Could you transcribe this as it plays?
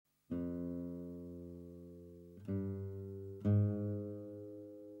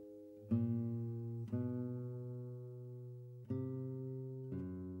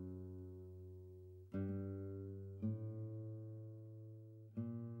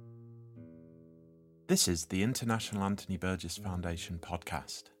This is the International Anthony Burgess Foundation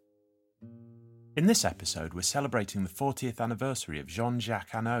podcast. In this episode, we're celebrating the 40th anniversary of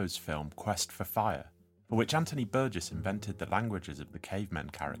Jean-Jacques Annaud's film Quest for Fire, for which Anthony Burgess invented the languages of the cavemen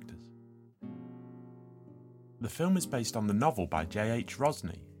characters. The film is based on the novel by J.H.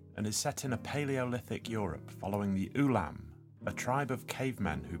 Rosny and is set in a Paleolithic Europe following the Ulam, a tribe of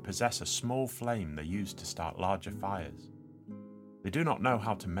cavemen who possess a small flame they use to start larger fires. They do not know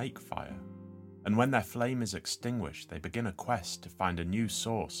how to make fire, and when their flame is extinguished, they begin a quest to find a new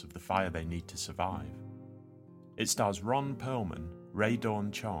source of the fire they need to survive. It stars Ron Perlman, Ray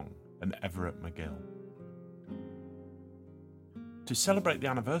Dawn Chong, and Everett McGill. To celebrate the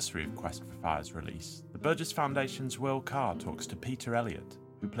anniversary of Quest for Fire's release, the Burgess Foundation's Will Carr talks to Peter Elliott,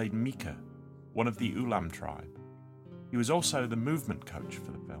 who played Mika, one of the Ulam tribe. He was also the movement coach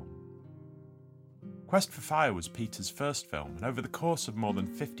for the film. Quest for Fire was Peter's first film, and over the course of more than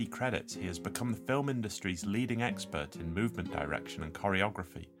 50 credits, he has become the film industry's leading expert in movement direction and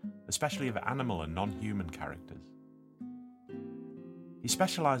choreography, especially of animal and non-human characters. He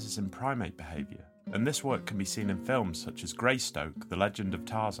specialises in primate behaviour, and this work can be seen in films such as Greystoke, The Legend of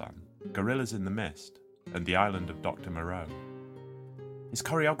Tarzan, Gorillas in the Mist, and The Island of Dr. Moreau. His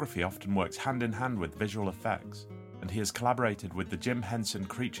choreography often works hand in hand with visual effects, and he has collaborated with the Jim Henson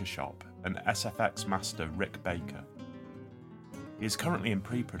Creature Shop and SFX master Rick Baker. He is currently in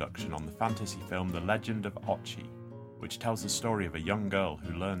pre-production on the fantasy film The Legend of Ochi, which tells the story of a young girl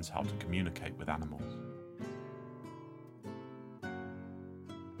who learns how to communicate with animals.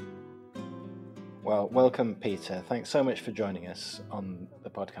 Well, welcome, Peter. Thanks so much for joining us on the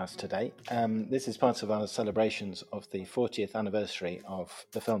podcast today. This is part of our celebrations of the 40th anniversary of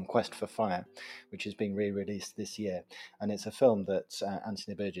the film Quest for Fire, which is being re-released this year. And it's a film that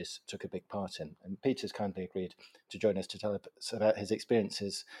Anthony Burgess took a big part in. And Peter's kindly agreed to join us to tell us about his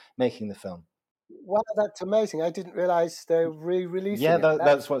experiences making the film. Wow, that's amazing. I didn't realise they're re-releasing it. Yeah,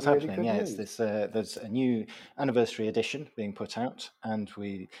 that's what's really happening. Yeah, it's this, there's a new anniversary edition being put out, and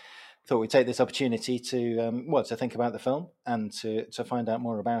we thought we'd take this opportunity to to think about the film and to find out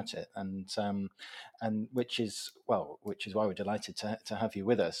more about it, and which is why we're delighted to have you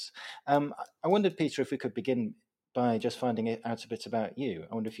with us. I wondered, Peter, if we could begin by just finding out a bit about you.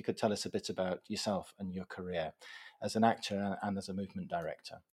 I wonder if you could tell us a bit about yourself and your career as an actor and as a movement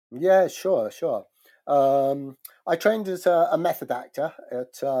director. Yeah, sure. I trained as a method actor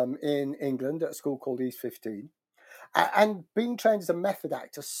in England at a school called East 15. And being trained as a method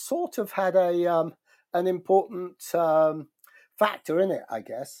actor sort of had an important factor in it, I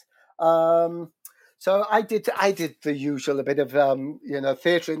guess. So I did the usual, a bit of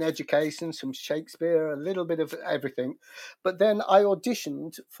theatre and education, some Shakespeare, a little bit of everything. But then I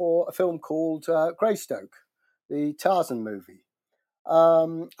auditioned for a film called Greystoke, the Tarzan movie,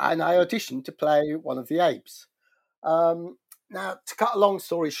 and I auditioned to play one of the apes. Now, to cut a long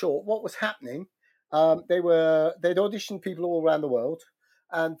story short, what was happening? They'd auditioned people all around the world,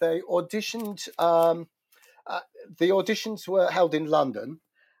 and they auditioned. The auditions were held in London,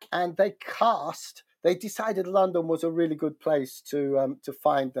 and they decided London was a really good place to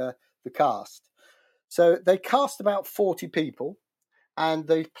find the cast. So they cast about 40 people, and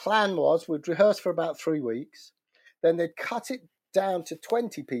the plan was we'd rehearse for about 3 weeks, then they'd cut it down to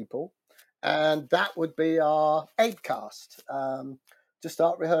 20 people, and that would be our ape cast to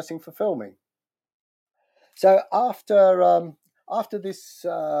start rehearsing for filming. So after this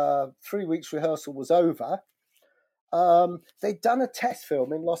 3 weeks rehearsal was over, they'd done a test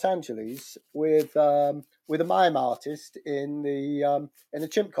film in Los Angeles with a mime artist in a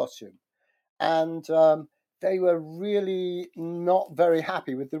chimp costume, and they were really not very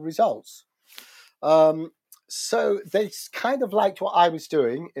happy with the results. So they kind of liked what I was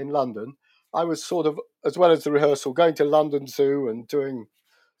doing in London. I was sort of, as well as the rehearsal, going to London Zoo and doing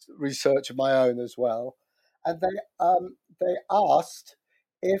research of my own as well. And they asked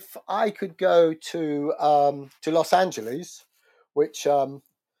if I could go to Los Angeles, which I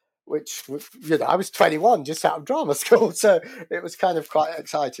was 21, just out of drama school, so it was kind of quite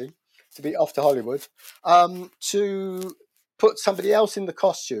exciting to be off to Hollywood, to put somebody else in the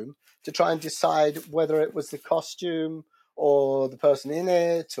costume to try and decide whether it was the costume or the person in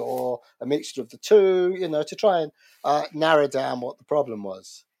it or a mixture of the two, to try and narrow down what the problem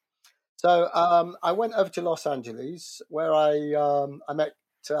was. So I went over to Los Angeles, where I met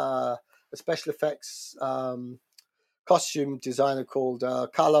a special effects costume designer called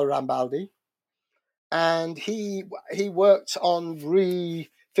Carlo Rambaldi, and he worked on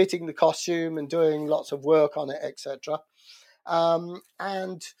refitting the costume and doing lots of work on it, etc.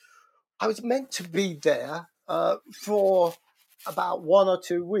 And I was meant to be there for about 1 or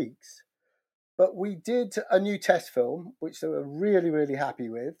 2 weeks, But we did a new test film, which they were really, really happy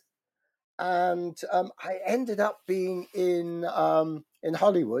with. And I ended up being in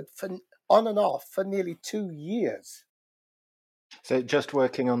Hollywood on and off for nearly 2 years. So just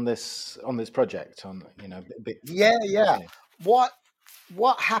working on this project, Yeah. Okay.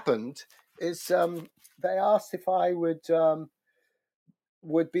 What happened is they asked if I would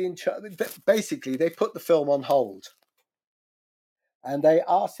be in charge. Basically, they put the film on hold, and they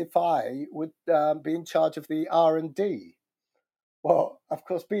asked if I would be in charge of the R&D. Well, of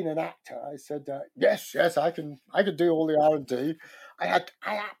course, being an actor, I said yes, I can do all the R&D. I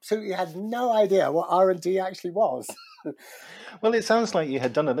absolutely had no idea what R&D actually was. Well, it sounds like you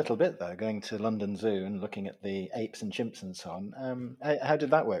had done a little bit though, going to London Zoo and looking at the apes and chimps and so on. How did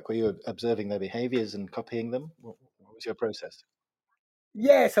that work? Were you observing their behaviours and copying them? What was your process?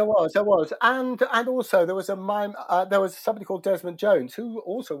 Yes, I was, and also there was a mime. There was somebody called Desmond Jones who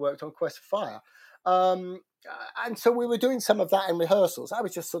also worked on Quest for Fire, and so we were doing some of that in rehearsals. I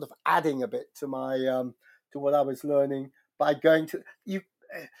was just sort of adding a bit to my to what I was learning by going to you.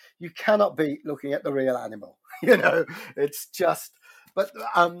 You cannot beat looking at the real animal. It's just. But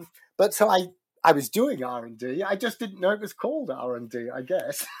so I was doing R&D. I just didn't know it was called R&D. I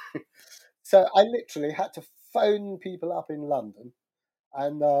guess. So I literally had to phone people up in London.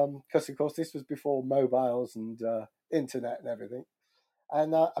 And because of course this was before mobiles and internet and everything,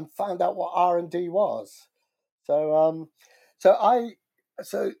 and found out what R&D was. So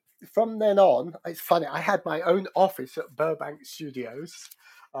so from then on, it's funny. I had my own office at Burbank Studios,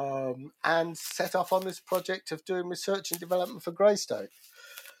 and set off on this project of doing research and development for Greystoke.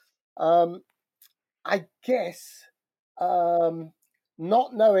 I guess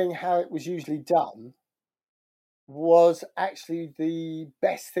not knowing how it was usually done was actually the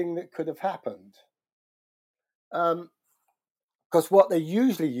best thing that could have happened. Because what they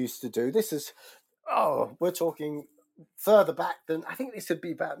usually used to do, we're talking further back than, I think this would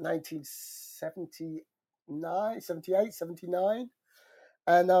be about 1979, 78, 79.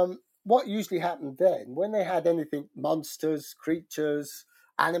 And what usually happened then, when they had anything, monsters, creatures,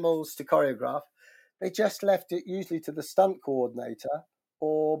 animals to choreograph, they just left it usually to the stunt coordinator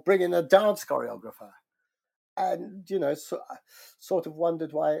or bring in a dance choreographer. And, sort of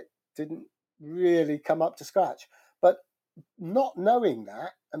wondered why it didn't really come up to scratch. But not knowing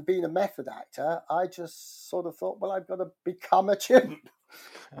that and being a method actor, I just sort of thought, well, I've got to become a chimp.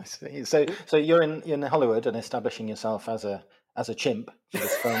 I see. So you're in Hollywood and establishing yourself as a chimp for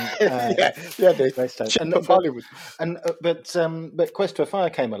this film. Chimp of Hollywood. But Quest for Fire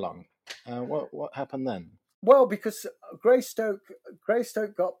came along. What happened then? Well, because Greystoke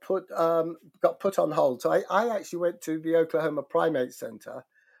got put on hold. So I actually went to the Oklahoma Primate Center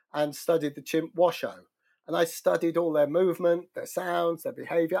and studied the chimp Washoe. And I studied all their movement, their sounds, their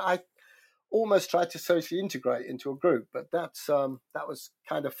behavior. I almost tried to socially integrate into a group, but that was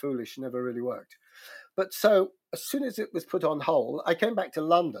kind of foolish, never really worked. But so as soon as it was put on hold, I came back to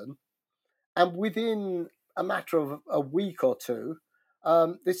London, and within a matter of a week or two,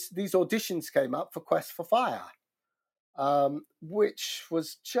 these auditions came up for Quest for Fire, which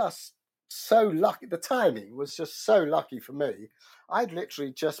was just so lucky. The timing was just so lucky for me. I'd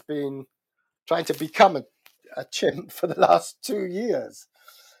literally just been trying to become a chimp for the last 2 years.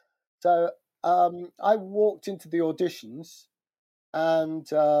 So I walked into the auditions, and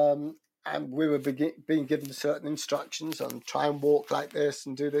we were being given certain instructions on try and walk like this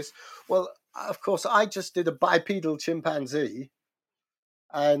and do this. Well, of course, I just did a bipedal chimpanzee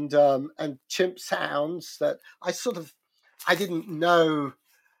and chimp sounds that I didn't know.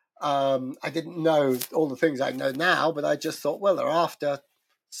 I didn't know all the things I know now, but I just thought, well, they're after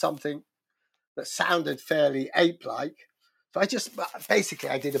something that sounded fairly ape-like. So I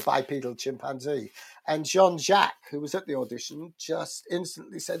did a bipedal chimpanzee. And Jean-Jacques, who was at the audition, just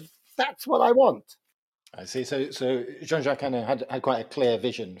instantly said, that's what I want. I see. So Jean-Jacques Hano had quite a clear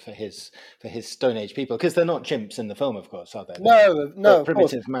vision for his Stone Age people, because they're not chimps in the film, of course, are they? No,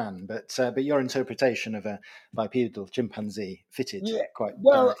 primitive man. But your interpretation of a bipedal chimpanzee fitted quite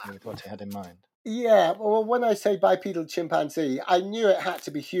directly with what he had in mind. Yeah. Well, when I say bipedal chimpanzee, I knew it had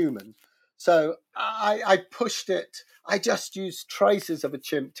to be human. So I pushed it. I just used traces of a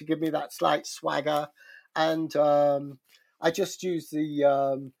chimp to give me that slight swagger, and I just used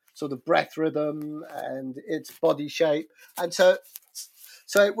the sort of breath rhythm and its body shape, and so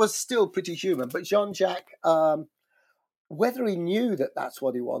it was still pretty human. But Jean-Jacques, whether he knew that that's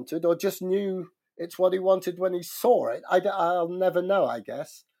what he wanted or just knew it's what he wanted when he saw it, I'll never know, I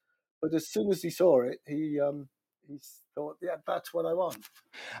guess. But as soon as he saw it, he he's thought, yeah, that's what I want.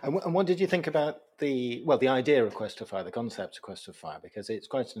 And what did you think about the idea of Quest for Fire, the concept of Quest for Fire? Because it's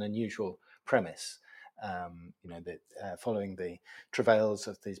quite an unusual premise. That following the travails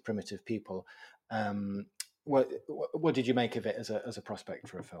of these primitive people. What did you make of it as a prospect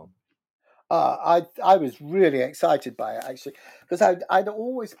for a film? I was really excited by it, actually, because I'd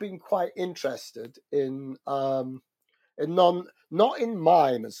always been quite interested in not in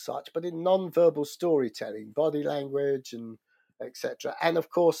mime as such, but in non-verbal storytelling, body language, and etc. And of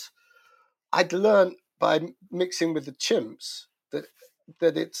course, I'd learned by mixing with the chimps that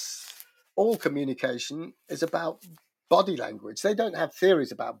it's all communication is about body language. They don't have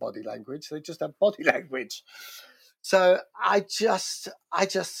theories about body language; they just have body language. So I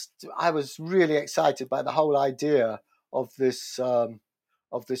was really excited by the whole idea of this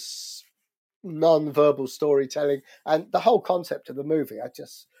non-verbal storytelling and the whole concept of the movie. I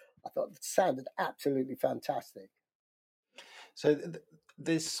thought it sounded absolutely fantastic. So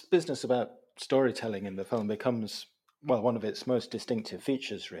this business about storytelling in the film becomes one of its most distinctive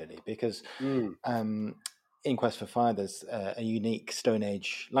features, really, because in Quest for Fire there's a unique Stone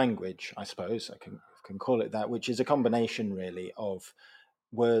Age language, I suppose I can call it that, which is a combination really of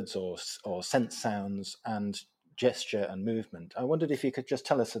words or sense sounds and gesture and movement. I wondered if you could just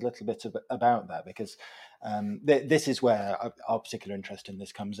tell us a little bit about that, because this is where our particular interest in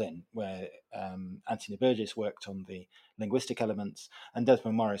this comes in, where Anthony Burgess worked on the linguistic elements and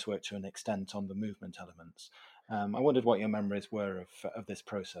Desmond Morris worked to an extent on the movement elements. I wondered what your memories were of this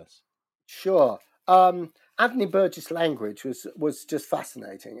process. Sure. Anthony Burgess' language was just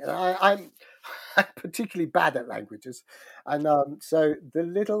fascinating, and I'm particularly bad at languages, and so the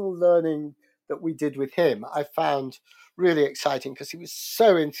little learning that we did with him, I found really exciting because he was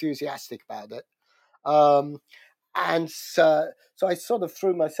so enthusiastic about it, and so I sort of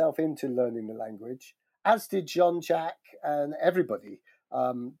threw myself into learning the language, as did Jean-Jacques and everybody.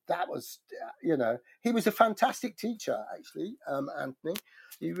 That was, he was a fantastic teacher, actually, Anthony.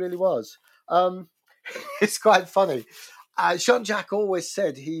 He really was. It's quite funny. Jean-Jacques always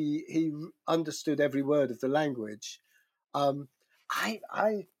said he understood every word of the language. I'm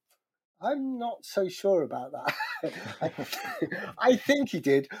not so sure about that. I think he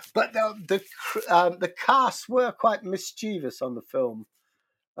did, but the cast were quite mischievous on the film.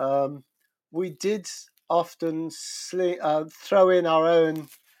 We did often throw in our own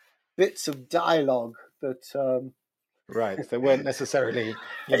bits of dialogue that. Right, they weren't necessarily,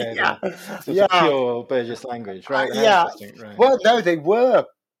 Yeah. the pure Burgess language, right? Yeah. Right. Well, no, they were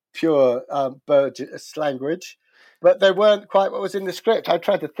pure Burgess language, but they weren't quite what was in the script. I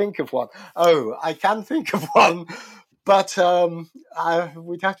tried to think of one. Oh, I can think of one, but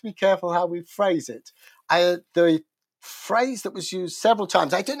we'd have to be careful how we phrase it. The phrase that was used several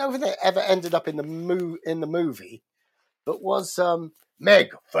times, I don't know if it ever ended up in the movie, but was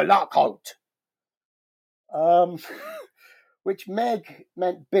Meg for Lockhart. Which Meg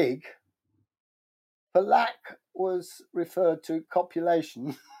meant big. Falak was referred to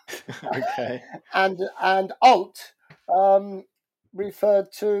copulation. Okay. and alt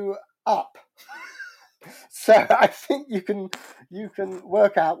referred to up. So I think you can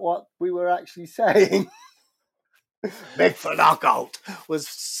work out what we were actually saying. Meg for knockout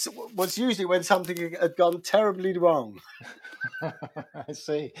was usually when something had gone terribly wrong. I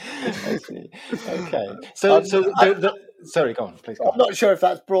see. Okay. So sorry, go on, please. I'm not sure if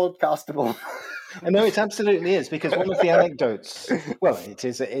that's broadcastable. No, it absolutely is, because one of the anecdotes, well, it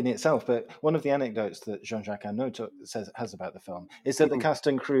is in itself, but one of the anecdotes that Jean-Jacques Annaud has about the film is that the cast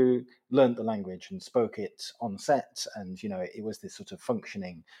and crew learnt the language and spoke it on set, and it was this sort of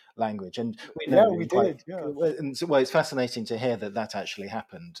functioning language. And we did. And so, it's fascinating to hear that actually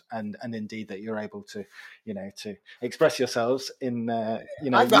happened, and indeed that you're able to, to express yourselves in,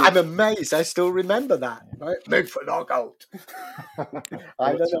 I'm amazed. I still remember that. Right? Meg for knockout.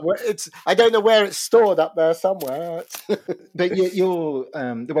 I don't know where it's stored up there somewhere. But you're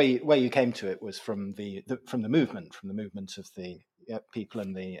the way you came to it was from the movement of the people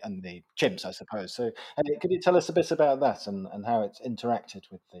and the chimps, I suppose. So, could you tell us a bit about that and how it's interacted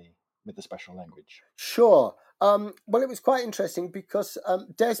with the special language? Sure. Well, it was quite interesting because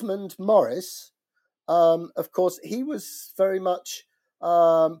Desmond Morris, of course, he was very much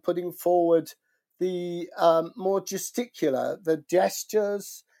putting forward the more gesticular, the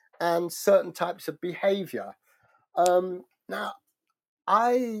gestures and certain types of behaviour. Now,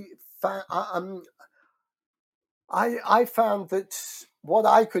 I found that what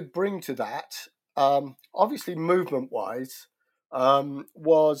I could bring to that, obviously movement-wise,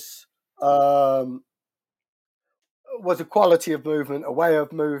 was a quality of movement, a way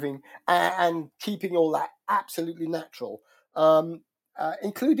of moving, and keeping all that absolutely natural,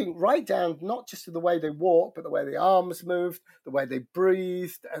 including right down not just to the way they walk, but the way the arms moved, the way they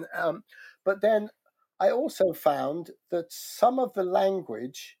breathed, and but then I also found that some of the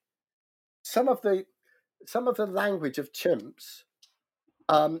language of chimps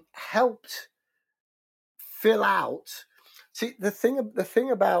helped fill out. See, the thing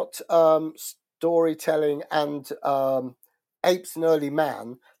about storytelling and apes and early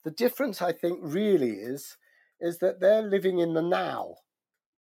man, the difference I think really is that they're living in the now,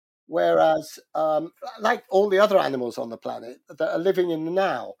 whereas like all the other animals on the planet that are living in the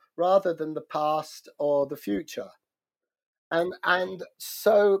now rather than the past or the future, and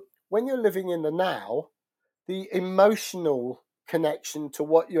so when you're living in the now, the emotional connection to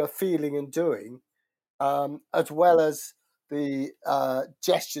what you're feeling and doing, as well as the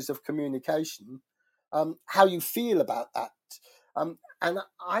gestures of communication, how you feel about that. And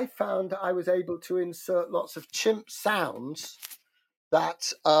I found I was able to insert lots of chimp sounds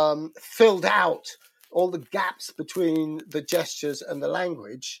that filled out all the gaps between the gestures and the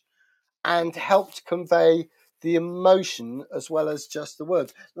language and helped convey the emotion as well as just the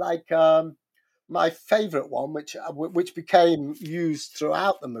words. Like my favourite one, which became used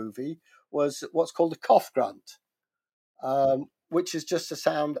throughout the movie, was what's called a cough grunt, which is just a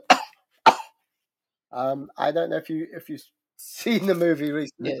sound. I don't know if you've seen the movie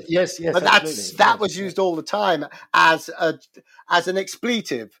recently. Yes, but that was used all the time as an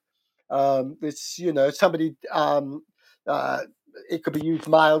expletive. It's somebody. It could be used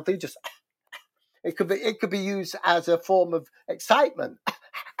mildly, just. It could be used as a form of excitement,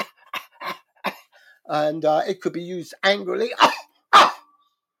 and it could be used angrily,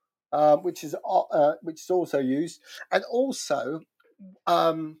 which is also used, and also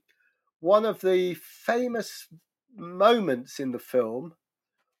one of the famous moments in the film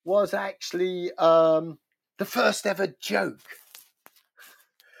was actually the first ever joke.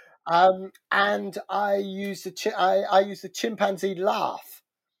 And I used the chimpanzee laugh,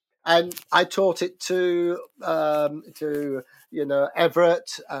 and I taught it to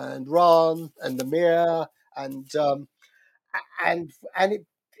Everett and Ron and Namir, and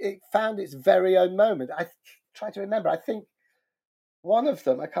it found its very own moment. I try to remember. I think one of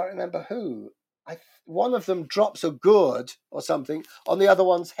them, I can't remember who. One of them drops a gourd or something on the other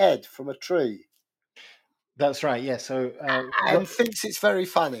one's head from a tree. That's right. Yeah. So and thinks it's very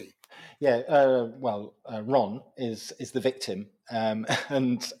funny. Yeah. Ron is the victim, and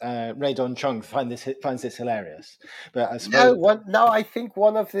Ray Don Chung finds this hilarious. But I suppose I think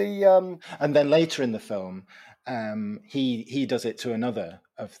one of the and then later in the film, he does it to another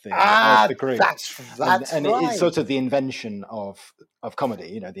of the group. That's and right. It's sort of the invention of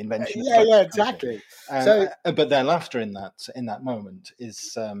comedy, the invention. Yeah, exactly. But their laughter in that moment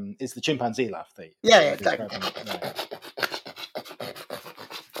is the chimpanzee laugh. Exactly. Right.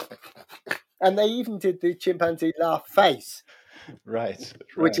 And they even did the chimpanzee laugh face, right.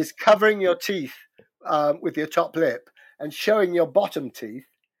 which is covering your teeth with your top lip and showing your bottom teeth,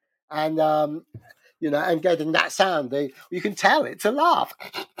 and and getting that sound. You can tell it's a laugh,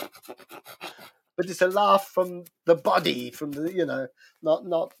 but it's a laugh from the body, from the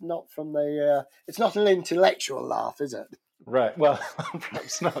not from the. It's not an intellectual laugh, is it? Right. Well,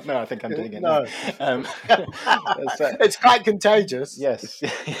 perhaps not. No, I think I'm doing it now. It's quite contagious. Yes,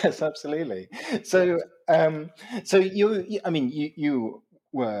 absolutely. So, you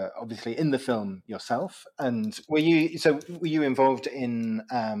were obviously in the film yourself, and were you involved in?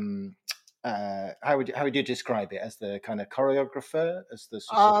 How would you describe it, as the kind of choreographer, as the?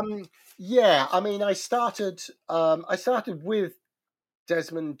 Yeah, I mean, I started with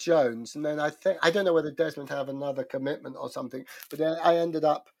Desmond Jones, and then I don't know whether Desmond had another commitment or something, but then I ended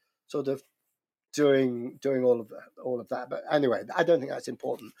up sort of doing all of that. But anyway, I don't think that's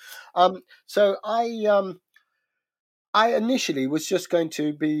important. So I initially was just going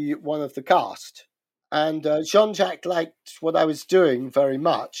to be one of the cast, and Jean-Jacques liked what I was doing very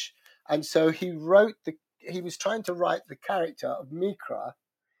much, and so he was trying to write the character of Mikra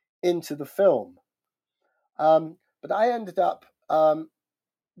into the film, but I ended up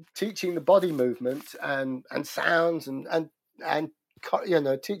teaching the body movement and sounds and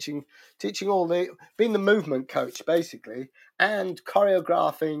teaching being the movement coach basically, and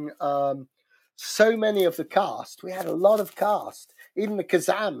choreographing so many of the cast. We had a lot of cast, even the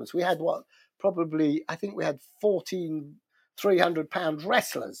Kazams. We had I think we had 14 300-pound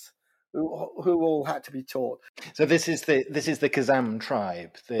wrestlers who all had to be taught. So this is the Kazam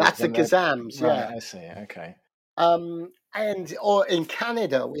tribe. That's the Kazams, right, yeah. I see. Okay. Or in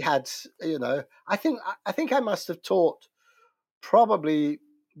Canada, we had, I think I must have taught probably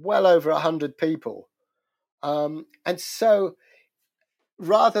well over 100 people. And so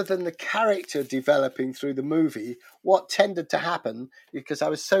rather than the character developing through the movie, what tended to happen, because I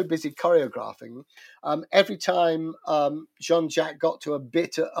was so busy choreographing, every time Jean-Jacques got to a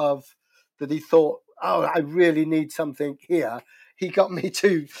bit of that he thought, oh, I really need something here, he got me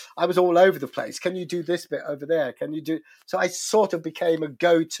to, I was all over the place. Can you do this bit over there? Can you do? So I sort of became a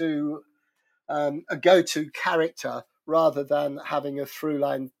go-to character rather than having a through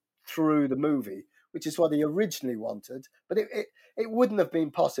line through the movie, which is what he originally wanted. But it wouldn't have been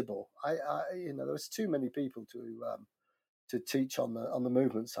possible. There was too many people to teach on the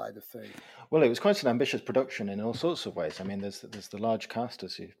movement side of things. Well, it was quite an ambitious production in all sorts of ways. I mean, there's the large cast,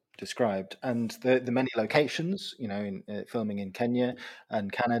 as you described, and the many locations, filming in Kenya and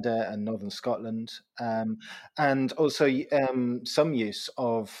Canada and northern Scotland, and also some use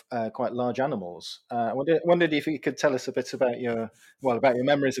of quite large animals. I wondered if you could tell us a bit about your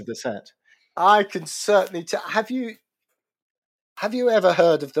memories of the set. I can certainly tell. Have you ever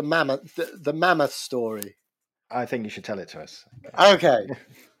heard of the mammoth story? I think you should tell it to us. Okay.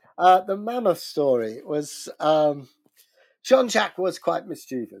 The mammoth story was Jean-Jacques was quite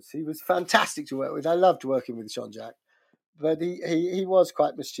mischievous. He was fantastic to work with. I loved working with Jean-Jacques, but he was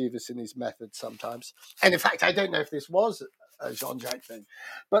quite mischievous in his methods sometimes. And in fact, I don't know if this was a Jean-Jacques thing,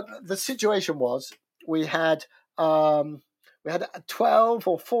 but the situation was we had 12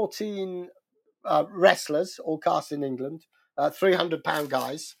 or 14 wrestlers, all cast in England, 300-pound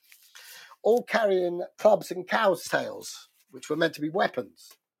guys, all carrying clubs and cows' tails, which were meant to be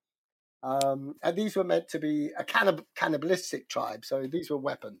weapons. And these were meant to be a cannibalistic tribe, so these were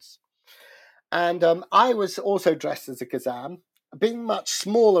weapons. And I was also dressed as a Kazam, being much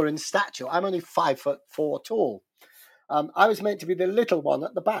smaller in stature. I'm only 5'4" tall. I was meant to be the little one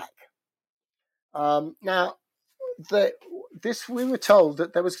at the back. Now, we were told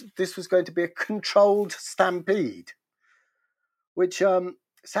that this was going to be a controlled stampede, which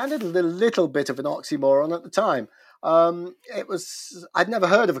sounded a little bit of an oxymoron at the time. I'd never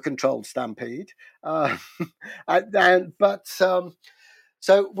heard of a controlled stampede, so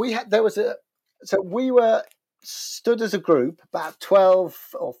we were stood as a group, about 12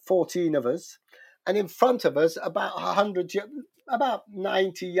 or 14 of us, and in front of us, about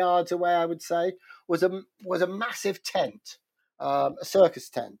 90 yards away, I would say, was a massive tent, a circus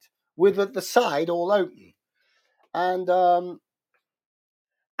tent, with the side all open,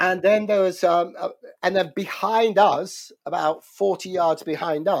 and then there was, and then behind us, about 40 yards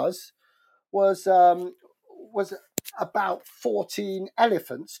behind us, was about 14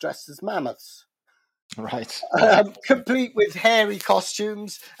 elephants dressed as mammoths. Right. Complete with hairy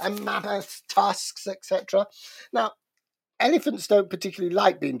costumes and mammoth tusks, etc. Now, elephants don't particularly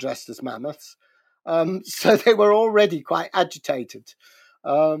like being dressed as mammoths, so they were already quite agitated.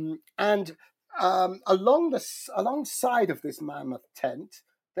 And alongside of this mammoth tent,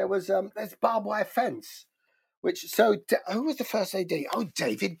 there's barbed wire fence. Who was the first AD? Oh,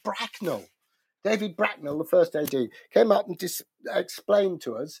 David Bracknell. David Bracknell, the first AD, came up and explained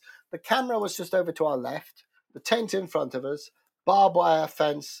to us the camera was just over to our left, the tent in front of us, barbed wire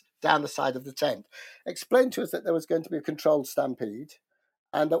fence down the side of the tent. Explained to us that there was going to be a controlled stampede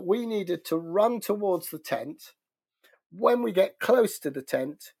and that we needed to run towards the tent. When we get close to the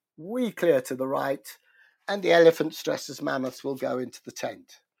tent, we clear to the right, and the elephants dressed as mammoths will go into the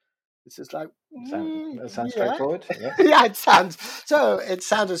tent. It's just like that sounds straightforward. Yeah. Yeah, it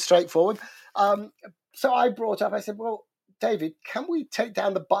sounded straightforward. So I brought up. I said, "Well, David, can we take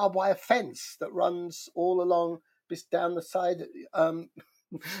down the barbed wire fence that runs all along down the side, down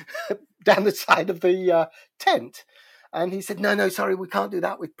the side of the tent?" And he said, "No, sorry, we can't do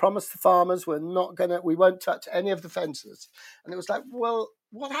that. We promised the farmers we won't touch any of the fences." And it was like, "Well,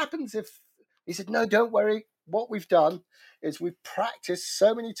 what happens if?" He said, "No, don't worry. What we've done is we've practiced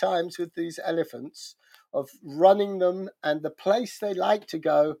so many times with these elephants of running them, and the place they like to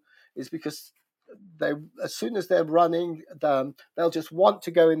go is because as soon as they're running, they'll just want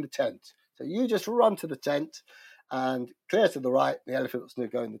to go in the tent. So you just run to the tent and clear to the right, the elephant's going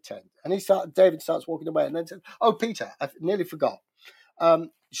to go in the tent." And David starts walking away and then said, "Oh, Peter, I nearly forgot.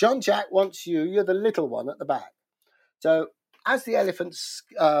 Jean-Jacques wants you're the little one at the back. So as the elephants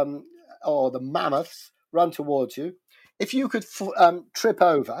or the mammoths run towards you, if you could trip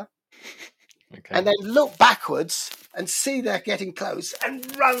over and then look backwards and see they're getting close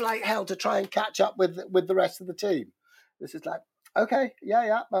and run like hell to try and catch up with the rest of the team." This is like, okay,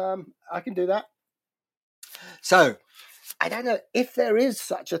 yeah, I can do that. So I don't know if there is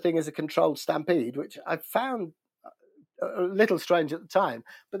such a thing as a controlled stampede, which I found a little strange at the time.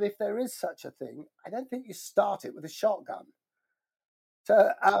 But if there is such a thing, I don't think you start it with a shotgun.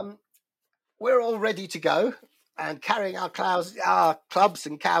 So we're all ready to go and carrying our clubs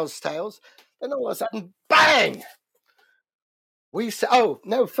and cows' tails. Then all of a sudden, bang! We said, oh,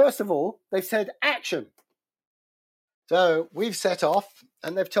 no, first of all, they said action. So we've set off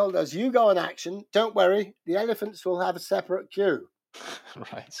and they've told us, you go on action. Don't worry, the elephants will have a separate queue.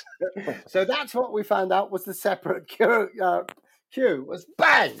 Right. So that's what we found out was the separate queue was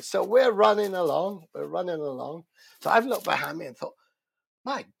bang. So we're running along. So I've looked behind me and thought,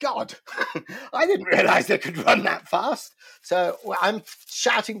 my God, I didn't realize they could run that fast. So I'm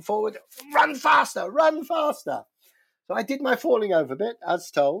shouting forward, run faster, run faster. So I did my falling over bit as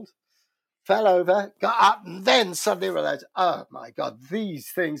told, fell over, got up, and then suddenly realized, oh my God,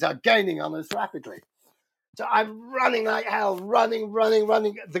 these things are gaining on us rapidly. So I'm running like hell, running.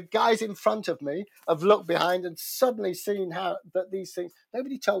 The guys in front of me have looked behind and suddenly seen how that these things,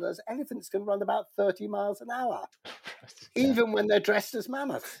 nobody told us elephants can run about 30 miles an hour, even when they're dressed as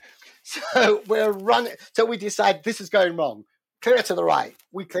mammoths. So we're running. So we decide this is going wrong. Clear to the right.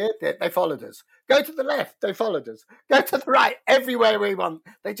 We cleared it. They followed us. Go to the left. They followed us. Go to the right. Everywhere we want.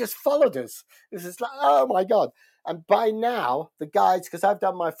 They just followed us. This is like, oh my God. And by now, the guides, because I've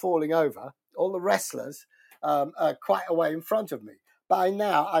done my falling over, all the wrestlers are quite a way in front of me. By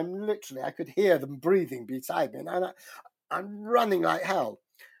now, I could hear them breathing beside me. And I'm running like hell.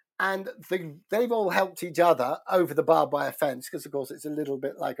 And they've all helped each other over the barbed wire fence, because, of course, it's a little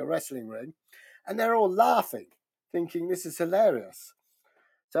bit like a wrestling ring. And they're all laughing, thinking this is hilarious.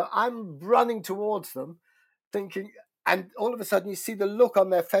 So I'm running towards them, thinking, and all of a sudden you see the look on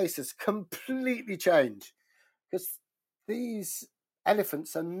their faces completely change, because these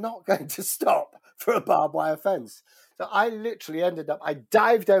elephants are not going to stop for a barbed wire fence. So I literally I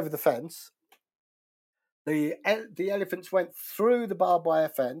dived over the fence. The elephants went through the barbed wire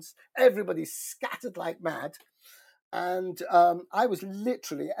fence. Everybody scattered like mad. And I was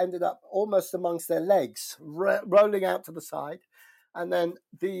literally ended up almost amongst their legs, rolling out to the side. And then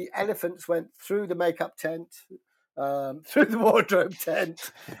the elephants went through the makeup tent, through the wardrobe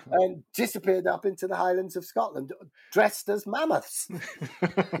tent, and disappeared up into the Highlands of Scotland, dressed as mammoths.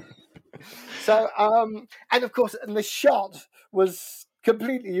 So, and of course, and the shot was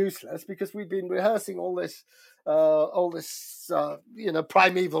completely useless because we'd been rehearsing all this,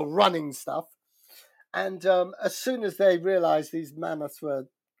 primeval running stuff. And as soon as they realised these mammoths were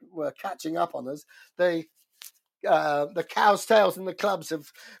catching up on us, the cow's tails and the clubs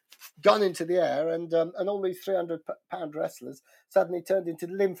have gone into the air, and all these 300-pound wrestlers suddenly turned into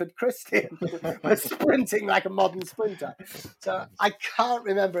Linford Christian, sprinting like a modern sprinter. So I can't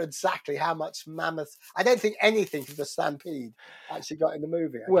remember exactly how much mammoths. I don't think anything of the stampede actually got in the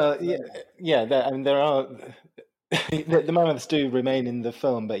movie. Well, yeah. There are. The mammoths do remain in the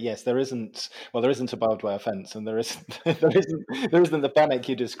film, but yes, there isn't a barbed wire fence, and there isn't the panic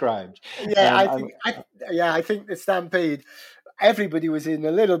you described. Yeah, I think the stampede, everybody was in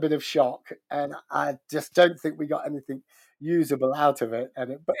a little bit of shock, and I just don't think we got anything usable out of it.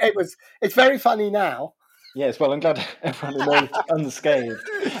 But it's very funny now. Yes, well, I'm glad everyone remained unscathed.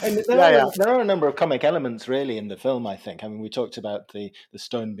 And there are a number of comic elements, really, in the film, I think. I mean, we talked about the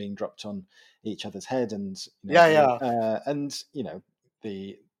stone being dropped on each other's head, and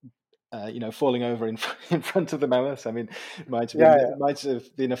falling over in front of the mammoths. I mean, it might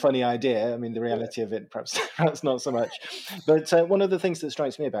have been a funny idea. I mean, the reality of it, perhaps not so much. But one of the things that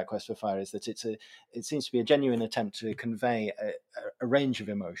strikes me about Quest for Fire is that it seems to be a genuine attempt to convey a range of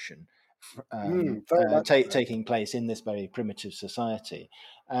emotion. Taking place in this very primitive society.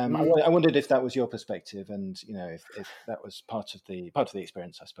 I wondered if that was your perspective, and if that was part of the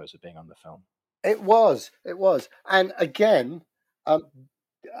experience, I suppose, of being on the film. It was, and again,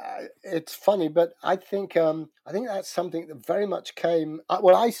 it's funny, but I think that's something that very much came.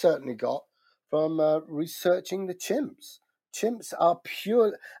 Well, I certainly got from researching the chimps. Chimps are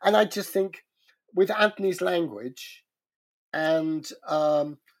pure, and I just think with Anthony's language and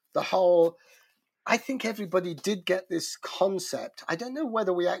the whole, I think everybody did get this concept. I don't know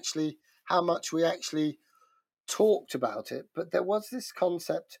how much we actually talked about it, but there was this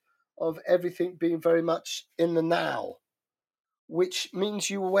concept of everything being very much in the now, which means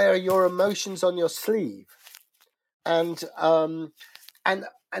you wear your emotions on your sleeve, and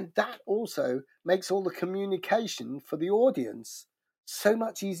that also makes all the communication for the audience so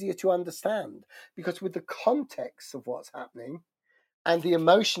much easier to understand, because with the context of what's happening and the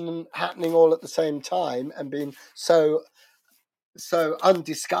emotion happening all at the same time and being so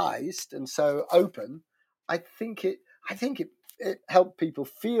undisguised and so open, I think it helped people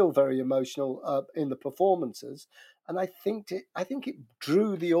feel very emotional in the performances, and I think it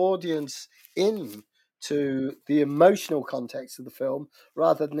drew the audience in to the emotional context of the film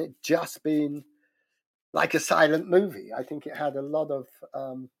rather than it just being like a silent movie. I think it had a lot of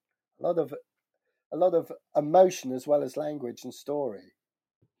emotion as well as language and story.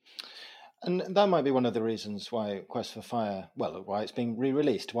 And that might be one of the reasons why Quest for Fire, well, why it's being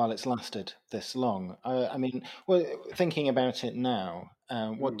re-released while it's lasted this long. I mean, well, thinking about it now,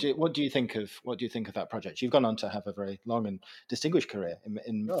 what do you think of that project? You've gone on to have a very long and distinguished career in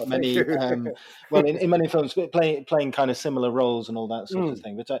many, in many films, playing kind of similar roles and all that sort of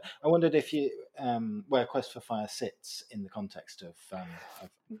thing. But I wondered if you where Quest for Fire sits in the context of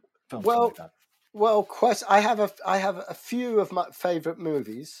films like that. Well, Quest. I have a few of my favourite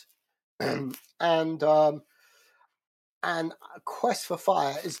movies. and Quest for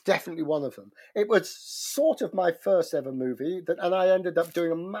Fire is definitely one of them. It was sort of my first ever movie, and I ended up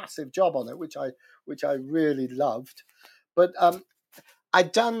doing a massive job on it, which I really loved. But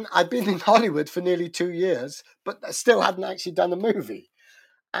I'd been in Hollywood for nearly 2 years, but I still hadn't actually done a movie.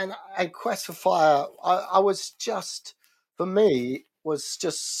 And Quest for Fire, I was just, for me, was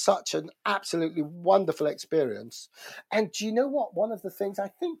just such an absolutely wonderful experience. And do you know what? One of the things I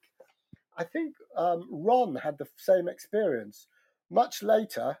think Ron had the same experience. Much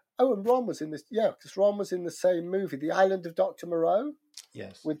later, and Ron was in this, because Ron was in the same movie, The Island of Dr. Moreau,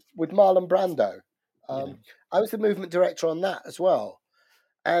 yes, with Marlon Brando. I was the movement director on that as well,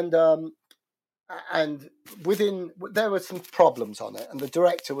 and there were some problems on it, and the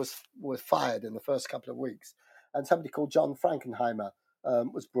director was fired in the first couple of weeks, and somebody called John Frankenheimer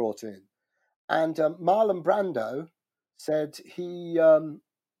was brought in, and Marlon Brando said he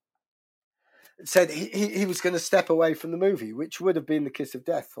was going to step away from the movie, which would have been the kiss of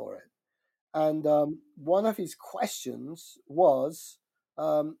death for it. And one of his questions was,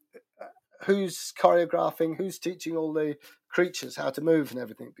 who's choreographing, who's teaching all the creatures how to move and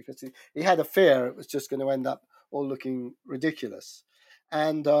everything, because he had a fear it was just going to end up all looking ridiculous.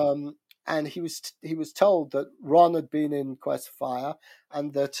 And he was told that Ron had been in Quest for Fire,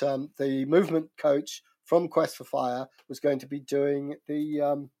 and that the movement coach from Quest for Fire was going to be doing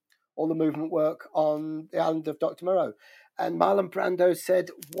the all the movement work on The Island of Dr. Moreau. And Marlon Brando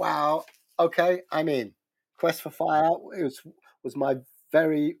said, "Wow, okay, I'm in. Quest for Fire was my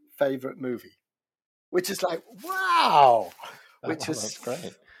very favourite movie," which is like, wow, that's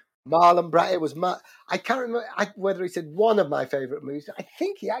great. Marlon Brando. It was I can't remember whether he said one of my favourite movies. I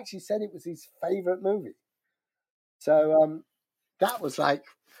think he actually said it was his favourite movie. So that was like,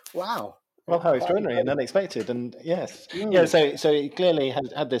 wow. Well, how extraordinary and unexpected, and yes, So it clearly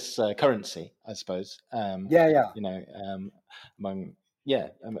had this currency, I suppose. Among. But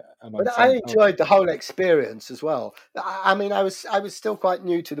I enjoyed the whole experience as well. I mean, I was still quite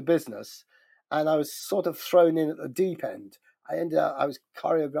new to the business, and I was sort of thrown in at the deep end. I was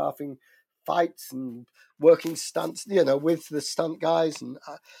choreographing fights and working stunts, with the stunt guys, and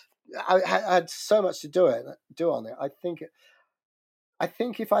I had so much to do on it. I think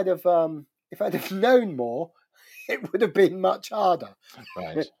if I'd have known more, it would have been much harder.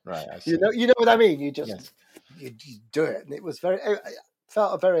 Right. I see. You know what I mean. You just you do it, and it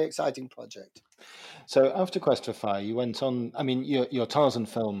felt a very exciting project. So after Quest for Fire, you went on. I mean, your Tarzan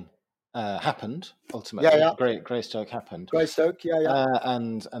film happened ultimately. Greystoke happened. Greystoke,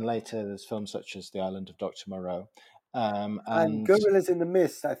 and later there's films such as The Island of Dr. Moreau, and Gorillas in the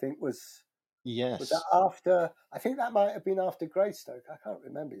Mist. I think was. Yes. Was that after? I think that might have been after Greystoke. I can't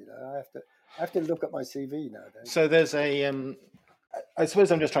remember. I have to look at my CV nowadays. So there's a. I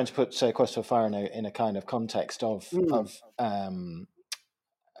suppose I'm just trying to put Quest for Fire in a kind of context of films,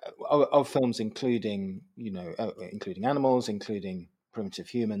 including including animals, including primitive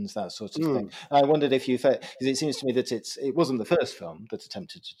humans, that sort of thing. I wondered if you felt, because it seems to me that it wasn't the first film that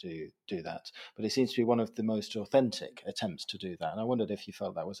attempted to do that, but it seems to be one of the most authentic attempts to do that. And I wondered if you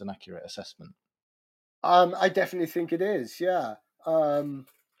felt that was an accurate assessment. I definitely think it is. Yeah.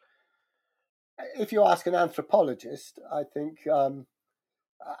 If you ask an anthropologist, I think I'm.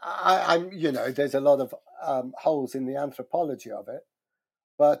 There's a lot of holes in the anthropology of it,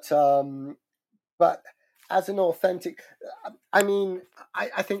 but as an authentic, I mean,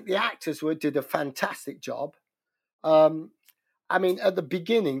 I think the actors did a fantastic job. I mean, at the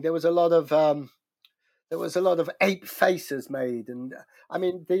beginning there was a lot of ape faces made, and I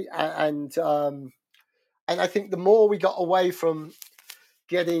mean and I think the more we got away from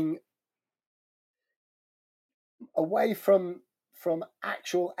getting away from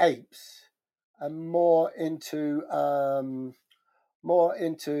actual apes and more into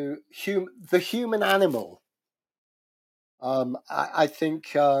the human animal. I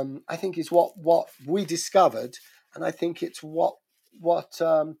think is what we discovered, and I think it's what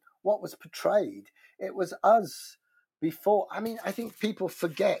what was portrayed. It was us before. I mean, I think people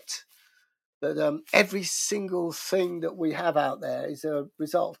forget that every single thing that we have out there is a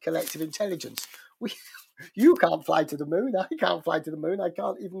result of collective intelligence. You can't fly to the moon. I can't fly to the moon. I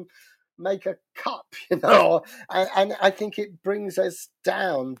can't even make a cup, And I think it brings us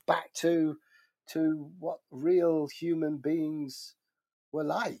down back to what real human beings were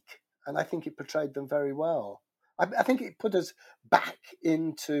like. And I think it portrayed them very well. I think it put us back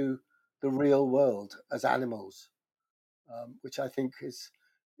into the real world as animals, which I think it's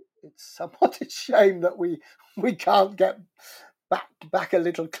somewhat a shame that we can't get back a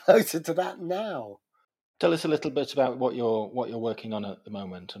little closer to that now. Tell us a little bit about what you're working on at the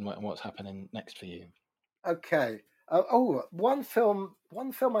moment and what's happening next for you. Okay. One film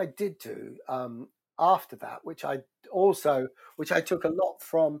I did do after that, which I took a lot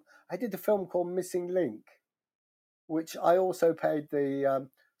from. I did a film called Missing Link, which I also played the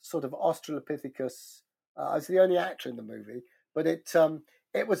sort of Australopithecus. I was the only actor in the movie, but it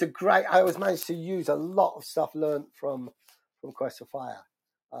was a great. I always managed to use a lot of stuff learned from Quest for Fire.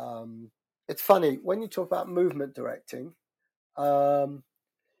 It's funny when you talk about movement directing.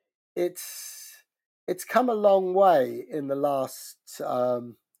 It's come a long way in the last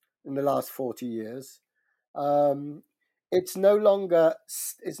 40 years. It's no longer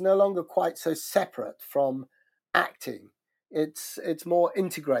quite so separate from acting. It's more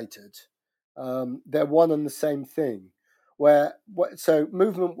integrated. They're one and the same thing. So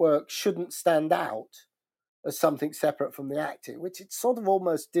movement work shouldn't stand out as something separate from the acting, which it sort of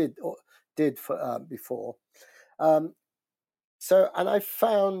almost did for before. And I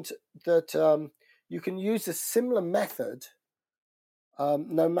found that you can use a similar method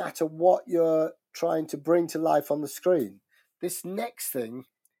no matter what you're trying to bring to life on the screen. This next thing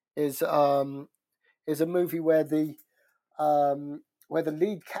is a movie where the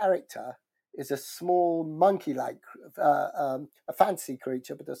lead character is a small monkey-like, a fantasy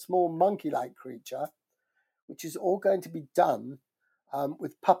creature, but a small monkey-like creature, which is all going to be done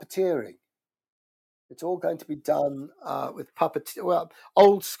with puppeteering. It's all going to be done with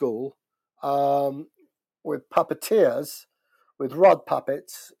old school, with puppeteers, with rod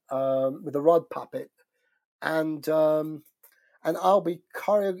puppets, with a rod puppet, and I'll be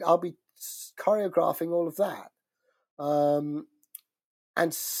choreographing all of that.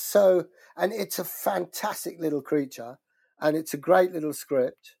 And it's a fantastic little creature, and it's a great little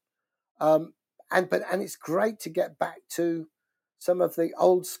script. And it's great to get back to some of the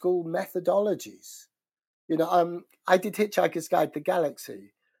old school methodologies. I did Hitchhiker's Guide to the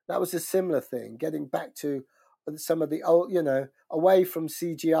Galaxy. That was a similar thing, getting back to some of the old, away from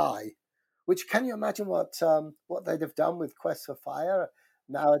CGI. Which, can you imagine what they'd have done with Quest for Fire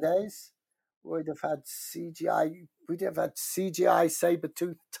nowadays? We'd have had CGI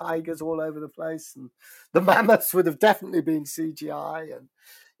saber-toothed tigers all over the place, and the mammoths would have definitely been CGI, and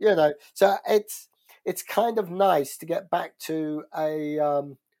so it's kind of nice to get back to a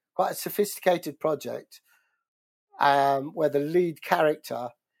quite a sophisticated project where the lead character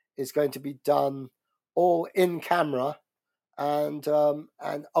is going to be done all in camera and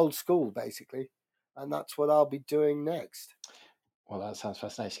old school, basically, and that's what I'll be doing next. Well, that sounds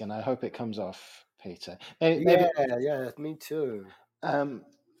fascinating, and I hope it comes off, Peter. Yeah, me too.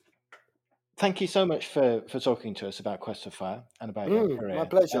 Thank you so much for talking to us about Quest for Fire and about your career. My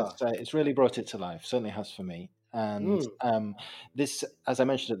pleasure. It's really brought it to life, certainly has for me. And this, as I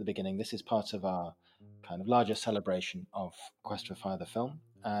mentioned at the beginning, this is part of our kind of larger celebration of Quest for Fire, the film,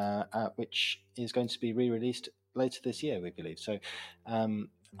 which is going to be re-released later this year, we believe. So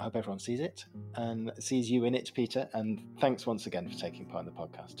I hope everyone sees it and sees you in it, Peter. And thanks once again for taking part in the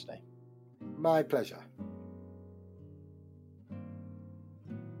podcast today. My pleasure.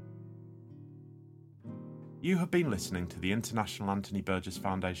 You have been listening to the International Anthony Burgess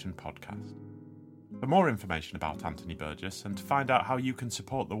Foundation podcast. For more information about Anthony Burgess and to find out how you can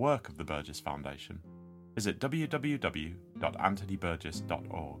support the work of the Burgess Foundation, visit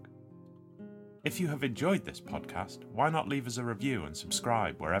www.anthonyburgess.org. If you have enjoyed this podcast, why not leave us a review and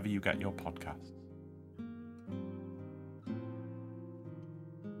subscribe wherever you get your podcasts?